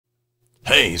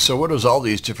Hey, so what does all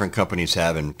these different companies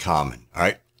have in common? All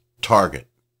right, Target,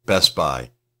 Best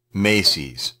Buy,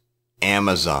 Macy's,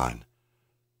 Amazon.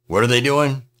 What are they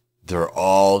doing? They're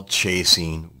all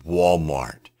chasing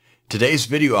Walmart. Today's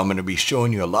video, I'm going to be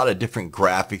showing you a lot of different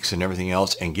graphics and everything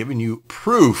else and giving you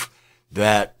proof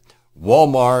that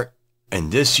Walmart in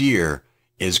this year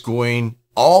is going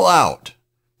all out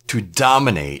to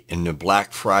dominate in the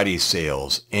Black Friday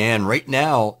sales. And right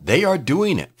now, they are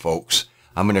doing it, folks.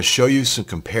 I'm going to show you some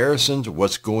comparisons of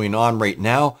what's going on right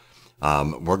now.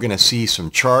 We're going to see some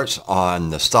charts on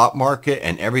the stock market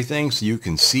and everything so you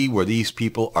can see where these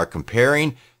people are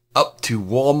comparing up to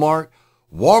Walmart.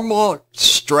 Walmart's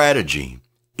strategy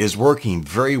is working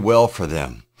very well for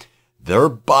them. Their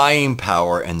buying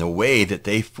power and the way that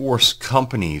they force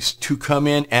companies to come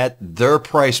in at their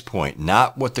price point,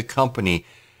 not what the company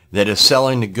that is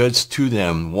selling the goods to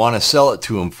them want to sell it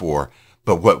to them for.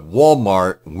 But what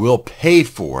Walmart will pay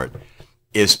for it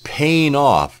is paying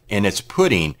off, and it's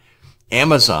putting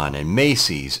Amazon and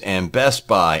Macy's and Best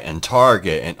Buy and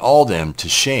Target and all them to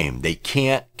shame. They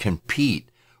can't compete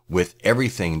with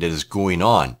everything that is going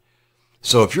on.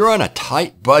 So if you're on a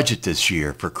tight budget this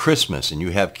year for Christmas and you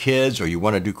have kids or you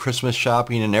want to do Christmas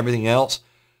shopping and everything else,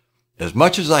 as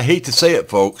much as I hate to say it,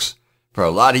 folks, for a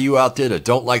lot of you out there that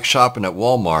don't like shopping at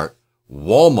Walmart,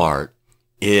 Walmart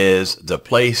is the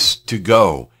place to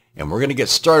go. And we're going to get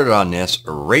started on this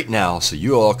right now so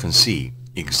you all can see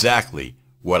exactly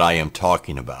what I am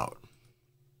talking about.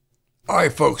 All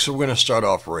right, folks, so we're going to start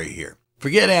off right here.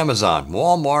 Forget Amazon.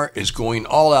 Walmart is going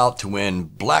all out to win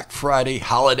Black Friday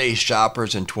holiday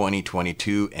shoppers in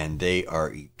 2022, and they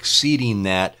are exceeding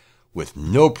that with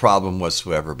no problem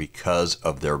whatsoever because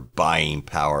of their buying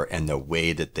power and the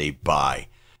way that they buy.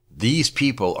 These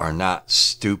people are not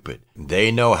stupid. They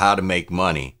know how to make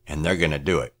money, and they're going to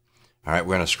do it. All right,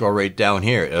 we're going to scroll right down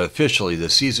here. Officially, the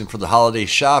season for the holiday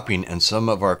shopping, and some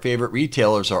of our favorite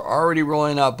retailers are already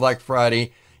rolling out Black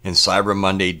Friday and Cyber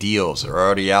Monday deals. They're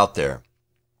already out there.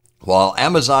 While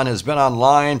Amazon has been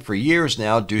online for years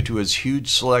now due to its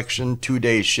huge selection,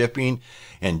 2-day shipping,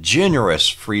 and generous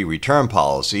free return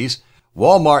policies,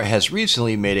 Walmart has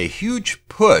recently made a huge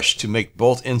push to make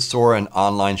both in-store and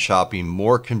online shopping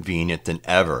more convenient than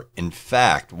ever. In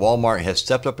fact, Walmart has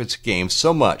stepped up its game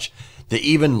so much that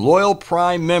even loyal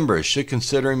Prime members should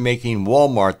consider making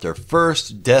Walmart their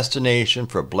first destination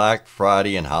for Black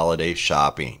Friday and holiday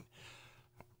shopping.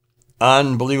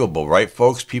 Unbelievable, right,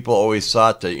 folks? People always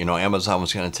thought that, Amazon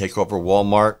was going to take over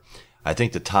Walmart. I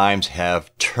think the times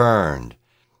have turned.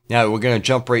 Now, we're going to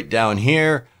jump right down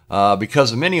here.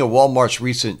 Because of many of Walmart's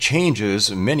recent changes,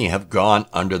 many have gone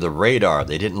under the radar.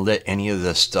 They didn't let any of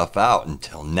this stuff out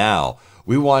until now.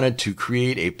 We wanted to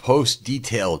create a post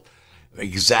detailed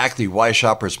exactly why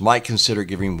shoppers might consider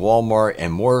giving Walmart,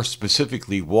 and more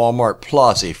specifically Walmart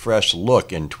Plus, a fresh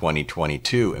look in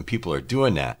 2022. And people are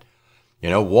doing that.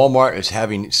 Walmart is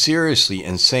having seriously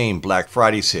insane Black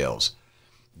Friday sales.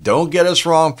 Don't get us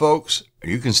wrong, folks.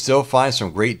 You can still find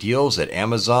some great deals at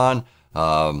Amazon,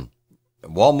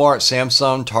 Walmart,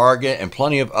 Samsung, Target, and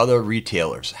plenty of other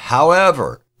retailers.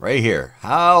 However, right here,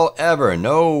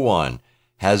 no one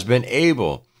has been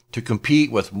able to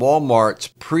compete with Walmart's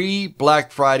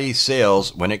pre-Black Friday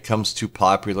sales when it comes to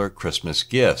popular Christmas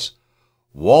gifts.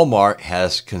 Walmart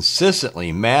has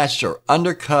consistently matched or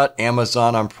undercut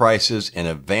Amazon on prices in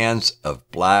advance of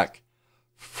Black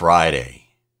Friday.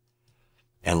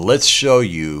 And let's show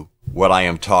you what I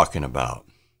am talking about.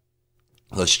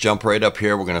 Let's jump right up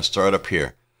here. We're going to start up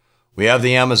here. We have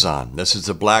the Amazon. This is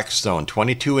the Blackstone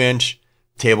 22-inch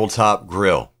tabletop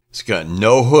grill. It's got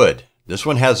no hood. This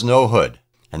one has no hood.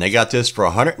 And they got this for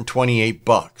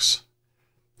 $128.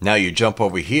 Now you jump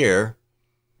over here.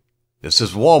 This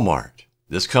is Walmart.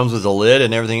 This comes with a lid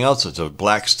and everything else. It's a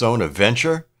Blackstone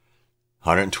Adventure.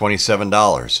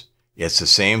 $127. It's the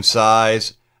same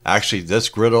size. Actually, this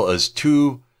griddle is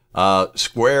 2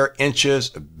 square inches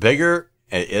bigger.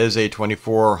 It is a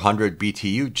 2400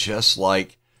 BTU, just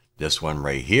like this one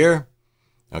right here.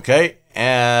 Okay,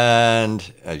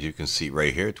 and as you can see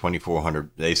right here,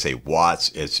 2400, they say watts,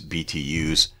 it's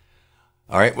BTUs.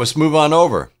 All right, let's move on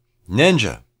over.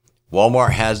 Ninja.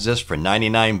 Walmart has this for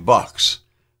 $99.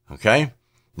 Okay,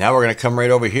 now we're going to come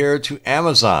right over here to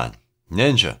Amazon.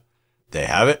 Ninja. They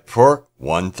have it for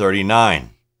 $139.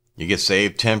 You get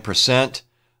saved 10%.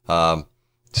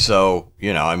 So,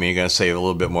 you're going to save a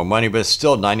little bit more money, but it's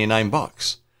still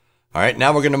 $99. All right,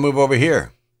 now we're going to move over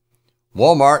here.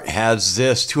 Walmart has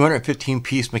this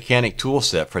 215-piece mechanic tool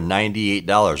set for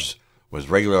 $98. Was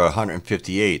regular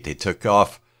 $158. They took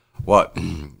off, what,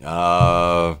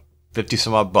 50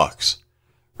 some odd bucks,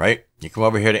 right? You come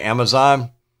over here to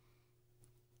Amazon.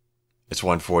 it's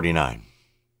 $149.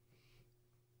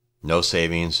 No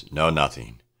savings, no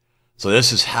nothing. So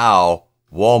this is how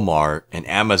Walmart and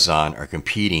Amazon are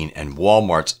competing, and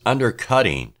Walmart's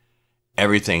undercutting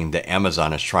everything that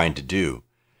Amazon is trying to do.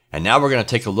 And now we're going to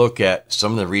take a look at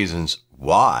some of the reasons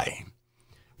why.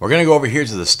 We're going to go over here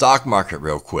to the stock market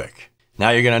real quick.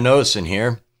 Now you're going to notice in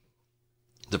here,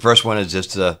 the first one is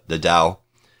just the Dow.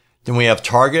 Then we have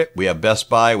Target, we have Best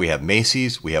Buy, we have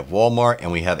Macy's, we have Walmart,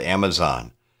 and we have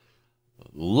Amazon.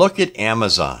 Look at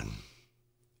Amazon.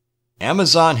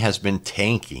 Amazon has been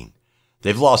tanking.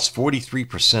 They've lost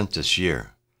 43% this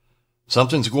year.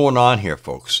 Something's going on here,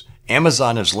 folks.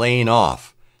 Amazon is laying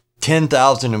off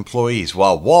 10,000 employees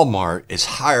while Walmart is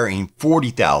hiring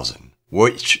 40,000,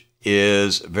 which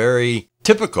is very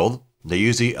typical. They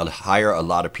usually hire a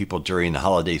lot of people during the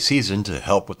holiday season to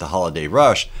help with the holiday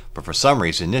rush. But for some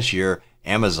reason this year,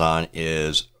 Amazon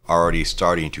is already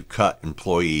starting to cut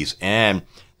employees. And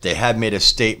they had made a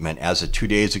statement as of 2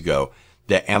 days ago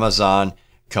that Amazon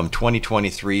come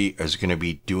 2023 is going to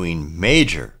be doing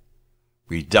major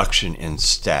reduction in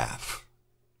staff.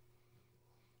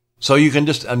 So you can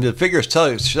just, the figures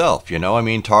tell yourself, you know, I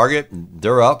mean, Target,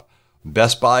 they're up.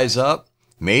 Best Buy's up.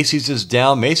 Macy's is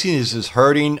down. Macy's is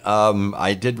hurting.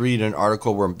 I did read an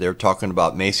article where they're talking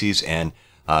about Macy's, and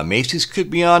Macy's could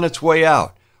be on its way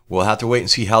out. We'll have to wait and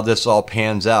see how this all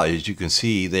pans out. As you can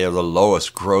see, they are the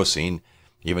lowest grossing,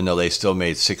 even though they still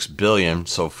made $6 billion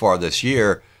so far this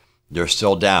year. They're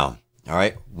still down. All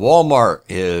right. Walmart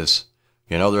is,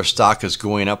 you know, their stock is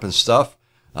going up and stuff.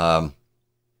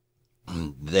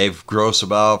 They've grossed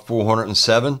about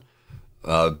 $407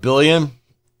 billion.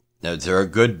 They're a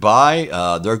good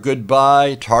buy. They're a good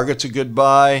buy. Target's a good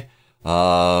buy.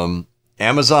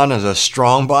 Amazon is a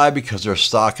strong buy because their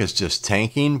stock is just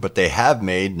tanking, but they have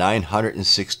made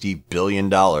 $960 billion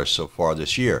so far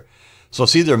this year. So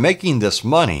see, they're making this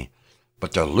money,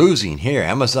 but they're losing here.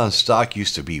 Amazon's stock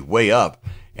used to be way up,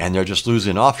 and they're just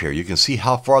losing off here. You can see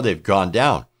how far they've gone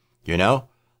down. You know,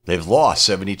 they've lost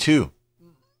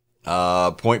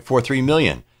 72.43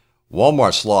 million.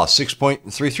 Walmart's lost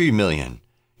 6.33 million.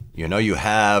 You know, you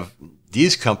have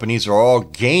these companies are all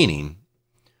gaining.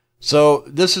 So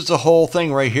this is the whole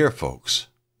thing right here, folks.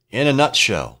 In a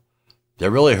nutshell,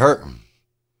 they're really hurting.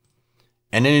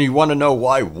 And then you want to know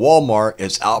why Walmart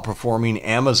is outperforming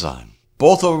Amazon.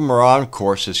 Both of them are on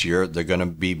course this year. They're going to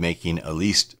be making at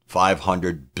least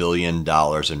 $500 billion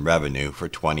in revenue for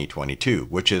 2022,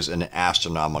 which is an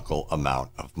astronomical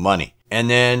amount of money. And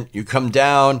then you come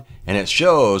down and it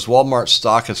shows Walmart's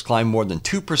stock has climbed more than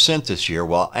 2% this year,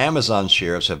 while Amazon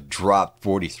shares have dropped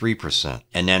 43%.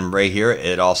 And then right here,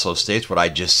 it also states what I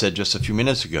just said just a few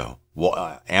minutes ago.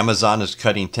 Well, Amazon is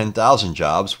cutting 10,000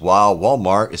 jobs, while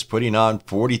Walmart is putting on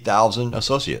 40,000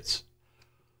 associates.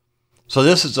 So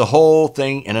this is the whole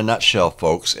thing in a nutshell,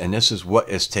 folks, and this is what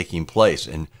is taking place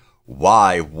and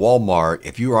why Walmart,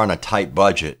 if you are on a tight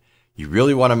budget, you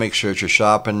really want to make sure that you're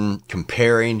shopping,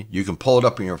 comparing. You can pull it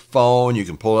up on your phone. You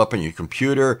can pull it up on your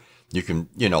computer. You can,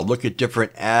 you know, look at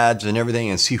different ads and everything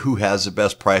and see who has the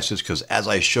best prices. Because as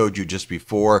I showed you just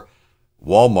before,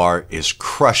 Walmart is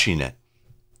crushing it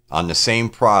on the same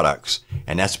products.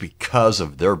 And that's because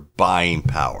of their buying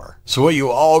power. So what you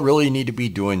all really need to be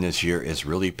doing this year is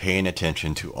really paying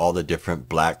attention to all the different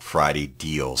Black Friday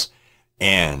deals.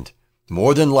 And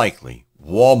more than likely,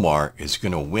 Walmart is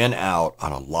going to win out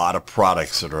on a lot of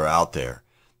products that are out there.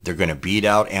 They're going to beat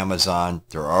out Amazon.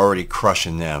 They're already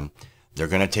crushing them. They're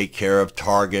going to take care of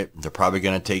Target. They're probably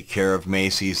going to take care of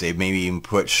Macy's. They maybe even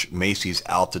push Macy's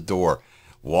out the door.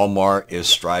 Walmart is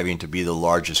striving to be the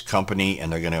largest company,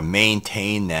 and they're going to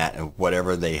maintain that in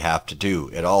whatever they have to do.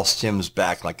 It all stems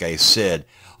back, like I said,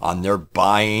 on their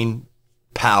buying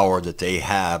power that they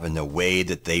have and the way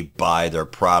that they buy their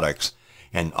products.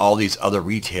 And all these other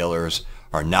retailers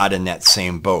are not in that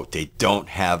same boat. They don't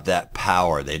have that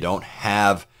power. They don't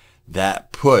have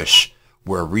that push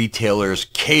where retailers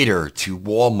cater to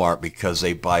Walmart because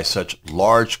they buy such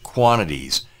large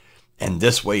quantities. And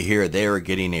this way here, they are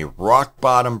getting a rock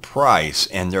bottom price,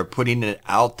 and they're putting it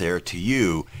out there to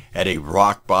you at a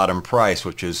rock bottom price,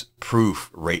 which is proof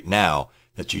right now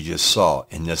that you just saw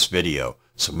in this video.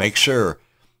 So make sure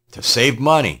to save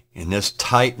money in this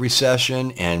tight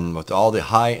recession and with all the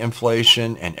high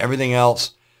inflation and everything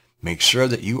else. Make sure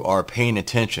that you are paying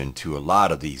attention to a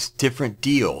lot of these different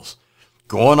deals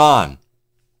going on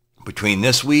between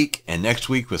this week and next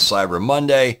week with Cyber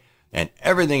Monday and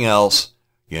everything else.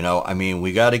 You know, I mean,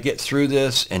 we got to get through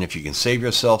this, and if you can save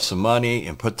yourself some money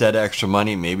and put that extra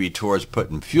money maybe towards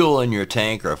putting fuel in your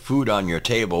tank or food on your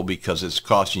table because it's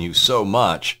costing you so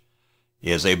much,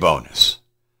 is a bonus.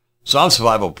 So I'm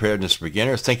Survival Preparedness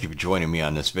Beginner. Thank you for joining me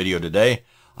on this video today.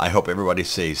 I hope everybody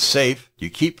stays safe,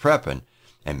 you keep prepping,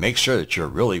 and make sure that you're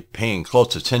really paying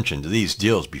close attention to these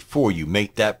deals before you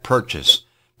make that purchase,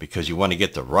 because you want to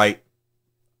get the right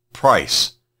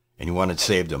price and you want to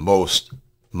save the most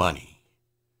money.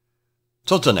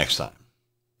 So until next time,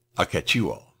 I'll catch you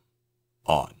all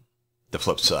on the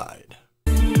flip side.